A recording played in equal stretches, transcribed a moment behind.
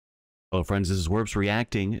Hello friends, this is Wurps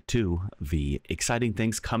reacting to the exciting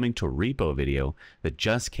things coming to REPO video that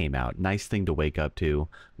just came out. Nice thing to wake up to.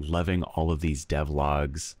 Loving all of these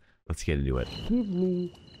devlogs. Let's get into it. Give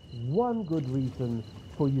me one good reason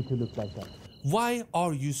for you to look like that. Why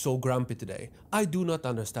are you so grumpy today? I do not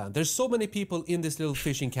understand. There's so many people in this little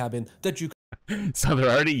fishing cabin that you... So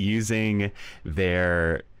they're already using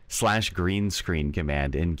their /green screen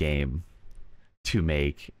command in game to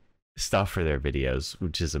make stuff for their videos,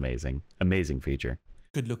 which is amazing. Amazing feature.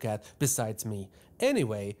 could look at besides me.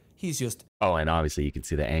 Anyway, he's just... Oh, and obviously you can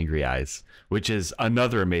see the angry eyes, which is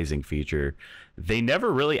another amazing feature. They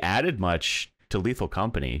never really added much to Lethal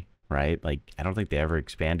Company, right? Like, I don't think they ever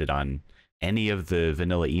expanded on any of the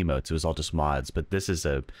vanilla emotes. It was all just mods, but this is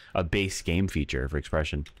a base game feature for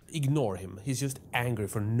expression. Ignore him. He's just angry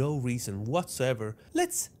for no reason whatsoever.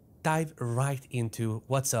 Let's dive right into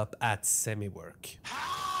what's up at Semiwork.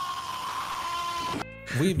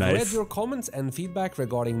 We've read your comments and feedback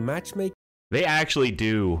regarding matchmaking. They actually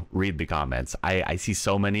do read the comments. I see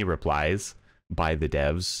so many replies by the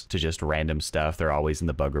devs to just random stuff. They're always in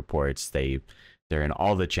the bug reports. They're in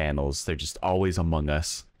all the channels. They're just always among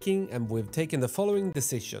us. And we've taken the following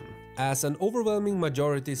decision. As an overwhelming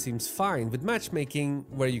majority seems fine with matchmaking,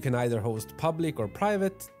 where you can either host public or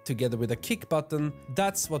private, together with a kick button,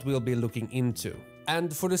 that's what we'll be looking into.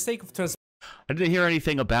 And for the sake of I didn't hear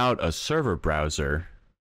anything about a server browser,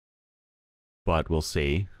 but we'll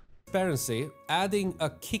see. Transparency, adding a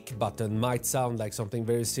kick button might sound like something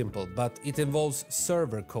very simple, but it involves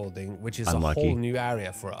server coding, which is a whole new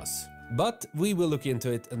area for us. But we will look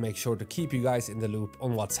into it and make sure to keep you guys in the loop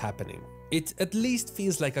on what's happening. It at least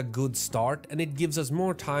feels like a good start, and it gives us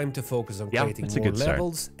more time to focus on creating more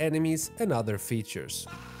levels, enemies, and other features.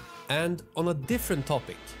 And on a different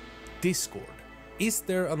topic, Discord. Is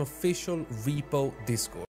there an official REPO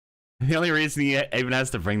Discord? The only reason he even has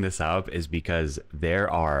to bring this up is because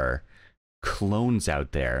there are clones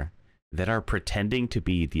out there that are pretending to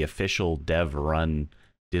be the official dev run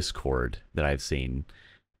Discord that I've seen.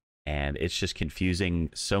 And it's just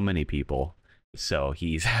confusing so many people. So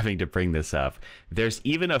he's having to bring this up. There's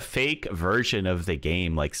even a fake version of the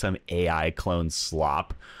game, like some AI clone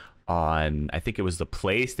slop on, I think it was the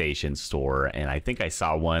PlayStation Store, and I think I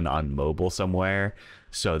saw one on mobile somewhere.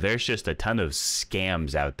 So there's just a ton of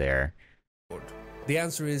scams out there. The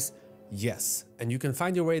answer is yes, and you can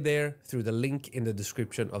find your way there through the link in the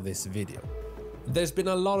description of this video. There's been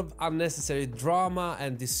a lot of unnecessary drama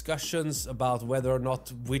and discussions about whether or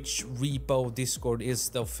not which REPO Discord is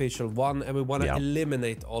the official one, and we want to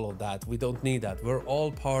eliminate all of that. We don't need that. We're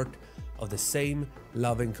all part of the same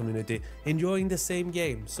loving community, enjoying the same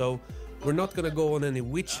game. So we're not going to go on any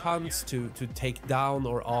witch hunts to take down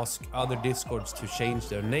or ask other Discords to change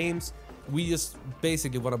their names. We just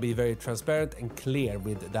basically want to be very transparent and clear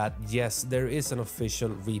with that. Yes, there is an official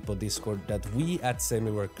REPO Discord that we at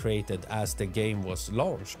Semiwork created as the game was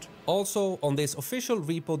launched. Also, on this official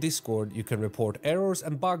REPO Discord, you can report errors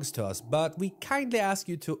and bugs to us, but we kindly ask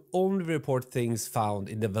you to only report things found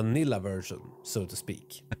in the vanilla version, so to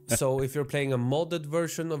speak. So if you're playing a modded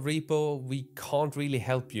version of REPO, we can't really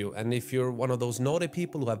help you. And if you're one of those naughty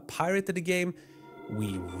people who have pirated the game,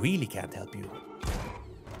 we really can't help you.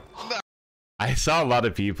 I saw a lot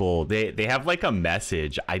of people, they have like a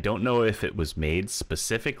message. I don't know if it was made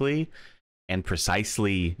specifically and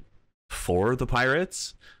precisely for the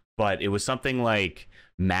pirates, but it was something like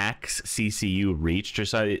max CCU reached or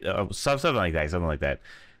something like that.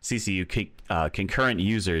 CCU concurrent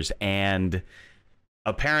users, and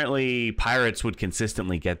apparently pirates would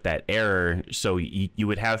consistently get that error. So you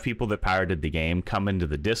would have people that pirated the game come into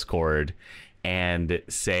the Discord and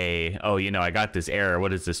say, oh, you know, I got this error,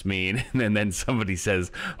 what does this mean? And then somebody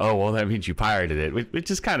says, oh, well, that means you pirated it,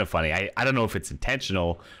 which is kind of funny. I don't know if it's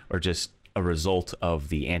intentional or just a result of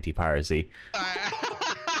the anti-piracy.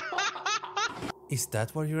 Is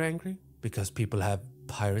that why you're angry? Because people have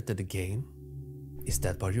pirated the game? Is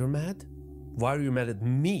that why you're mad? Why are you mad at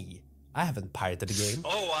me? I haven't pirated the game.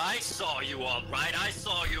 Oh, I saw you all right. I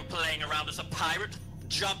saw you playing around as a pirate.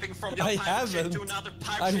 Jumping from your pirate ship to another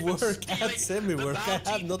pirate ship. I work at Semiwork.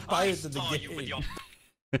 I have not pirated the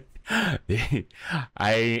game.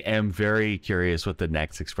 I am very curious what the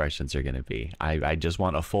next expressions are going to be. I just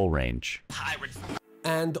want a full range.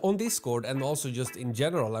 And on Discord, and also just in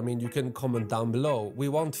general, I mean, you can comment down below. We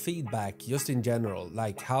want feedback just in general,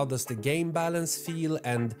 like how does the game balance feel?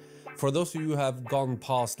 And for those of you who have gone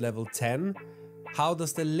past level 10, how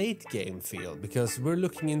does the late game feel? Because we're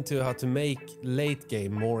looking into how to make late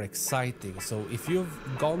game more exciting. So if you've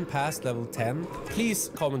gone past level 10, please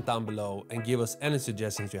comment down below and give us any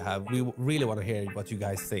suggestions you have. We really want to hear what you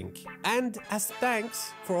guys think. And as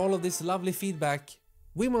thanks for all of this lovely feedback,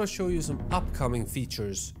 we want to show you some upcoming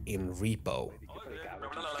features in REPO.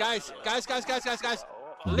 Guys.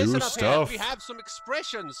 New Listen up stuff. here. We have some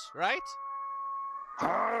expressions, right?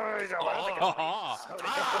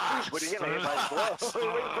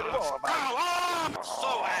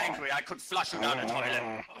 So angry I could flush you down the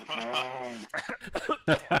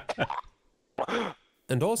toilet.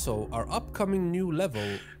 And also our upcoming new level,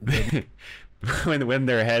 when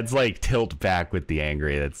their heads like tilt back with the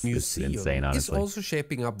angry, that's Museum, insane, is honestly. also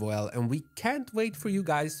shaping up well, and we can't wait for you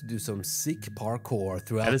guys to do some sick parkour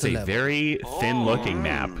throughout That is the a level. very thin-looking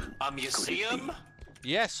map. A museum?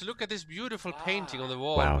 Yes, look at this beautiful painting on the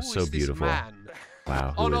wall. Wow, Who so is beautiful. This man?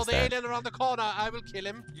 Wow, Oh who no, is the that? alien around the corner. I will kill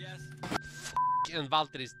him. Yes. And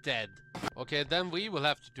Walter is dead. Okay, then we will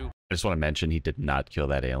have to do I just want to mention he did not kill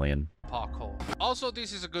that alien. parkour. Also,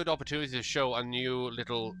 this is a good opportunity to show a new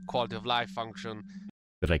little quality of life function.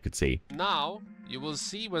 That I could see. Now, you will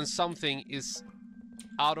see when something is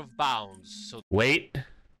out of bounds. So Wait,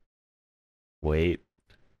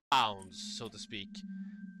 bounds, so to speak.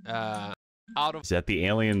 Out of is that the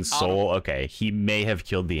alien's soul? Okay, he may have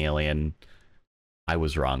killed the alien. I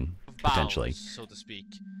was wrong, potentially. bounds, so to speak.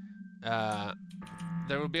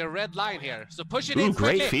 There will be a red line here, so push it Ooh, in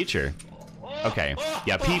great quickly. feature. Okay,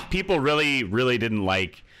 yeah, people really didn't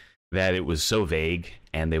like that it was so vague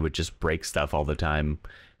and they would just break stuff all the time.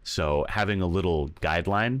 So having a little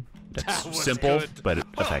guideline that's That was simple good. but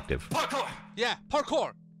effective. Parkour! Yeah,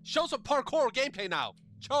 parkour. Show some parkour gameplay now.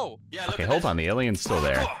 Show. Yeah, look Okay, at hold this. on, the alien's still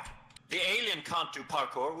there. Parkour! The alien can't do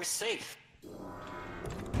parkour, we're safe.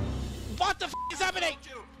 What the f is happening?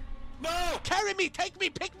 No! Carry me, take me,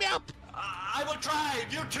 pick me up. I will try!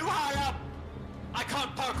 You're too high up! I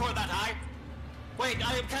can't parkour that high! Wait,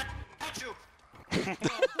 I can't catch you!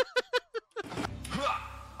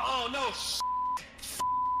 Oh no!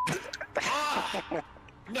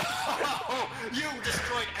 No! You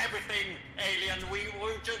destroyed everything, alien!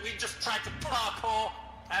 We just tried to parkour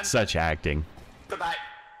and... Such acting. Goodbye.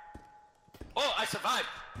 Oh, I survived!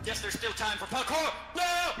 Yes, there's still time for parkour!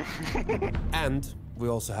 No! And we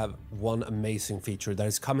also have one amazing feature that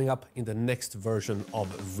is coming up in the next version of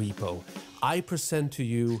REPO. I present to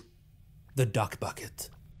you the duck bucket.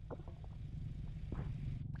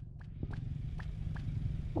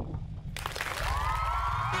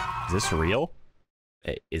 Is this real?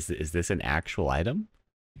 Is this an actual item?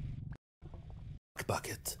 Duck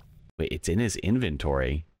bucket. Wait, it's in his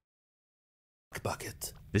inventory. Duck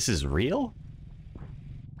bucket. This is real?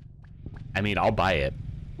 I mean, I'll buy it.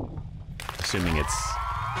 Assuming it's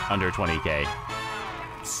under 20k.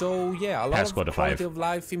 So yeah, a lot Passcode of of quality 5. of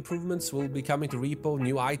life improvements will be coming to REPO,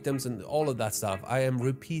 new items and all of that stuff. I am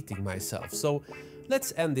repeating myself. So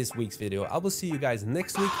let's end this week's video. I will see you guys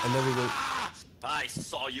next week and then we will... I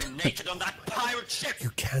saw you naked on that pirate ship! You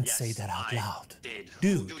can't Yes, say that out I loud. did.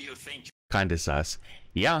 Dude. Who do you think? Kinda sus.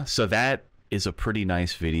 Yeah, so that is a pretty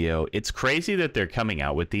nice video. It's crazy that they're coming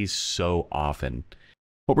out with these so often.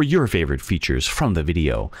 What were your favorite features from the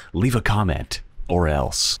video? Leave a comment, or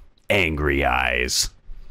else angry eyes.